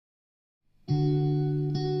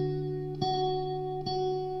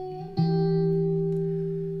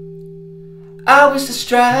I was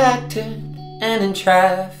distracted and in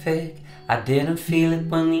traffic. I didn't feel it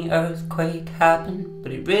when the earthquake happened,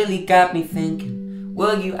 but it really got me thinking.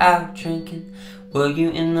 Were you out drinking? Were you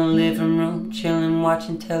in the living room chilling,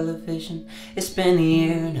 watching television? It's been a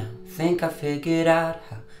year now, think I figured out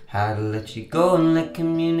how to let you go and let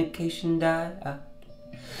communication die out.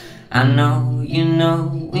 I know, you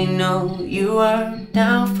know, we know you weren't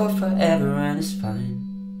down for forever and it's fine.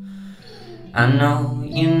 I know,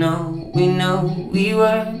 you know, we know we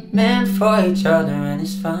weren't meant for each other and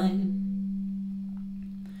it's fine.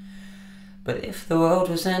 But if the world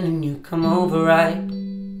was ending, you'd come over, right?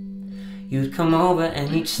 You'd come over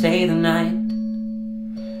and you'd stay the night.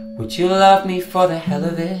 Would you love me for the hell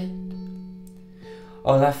of it?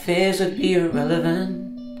 All our fears would be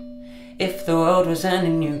irrelevant. If the world was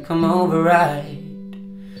ending, you'd come over, right?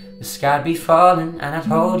 The sky'd be falling and I'd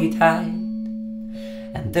hold you tight,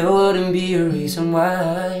 and there wouldn't be a reason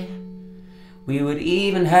why we would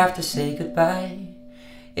even have to say goodbye.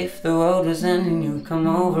 If the world was ending, you'd come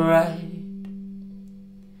over, right?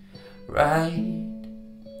 Right.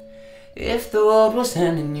 If the world was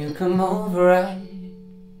ending, you'd come over, right?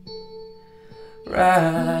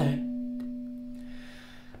 Right.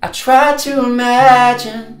 I tried to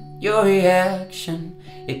imagine your reaction.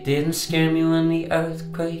 It didn't scare me when the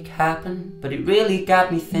earthquake happened, but it really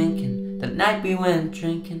got me thinking. The night we went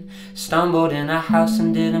drinking, stumbled in our house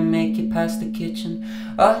and didn't make it past the kitchen.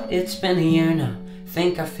 Oh, it's been a year now,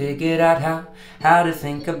 think I figured out how to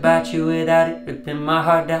think about you without it ripping my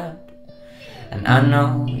heart out. And I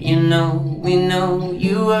know, you know, we know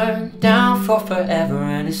you weren't down for forever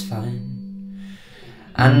and it's fine.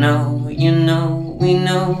 I know, you know, we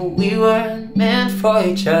know we weren't meant for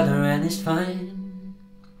each other and it's fine.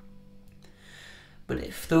 But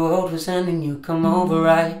if the world was ending, you'd come over,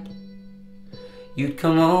 right? You'd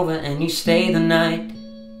come over and you'd stay the night.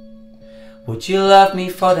 Would you love me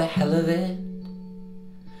for the hell of it?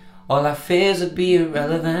 All our fears would be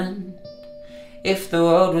irrelevant. If the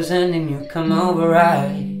world was ending, you'd come over,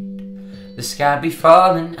 right? The sky'd be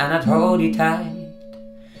falling and I'd hold you tight.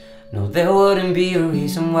 No, there wouldn't be a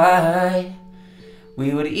reason why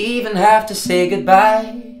we would even have to say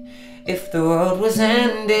goodbye. If the world was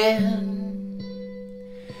ending,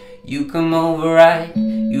 you come over, right?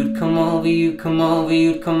 You'd come over, you'd come over,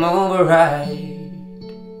 you'd come over, right?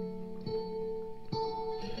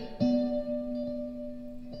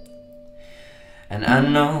 And I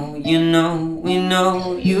know, you know, we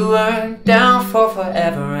know you weren't down for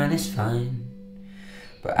forever and it's fine.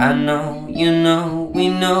 But I know, you know, we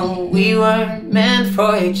know we weren't meant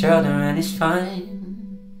for each other and it's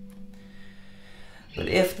fine. But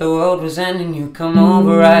if the world was ending, you come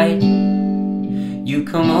over, right? You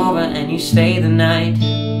come over and you stay the night.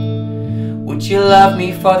 Would you love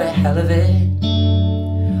me for the hell of it?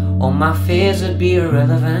 All my fears would be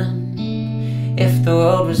irrelevant. If the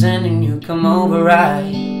world was ending, you come over,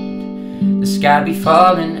 right? The sky'd be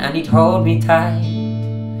falling and you'd hold me tight.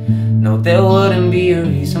 No, there wouldn't be a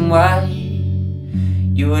reason why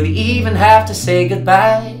you would even have to say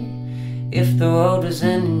goodbye. If the world was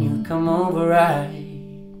ending, you'd come over, right?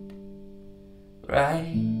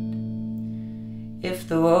 Right. If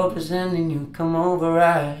the world was ending, you'd come over,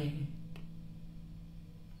 right?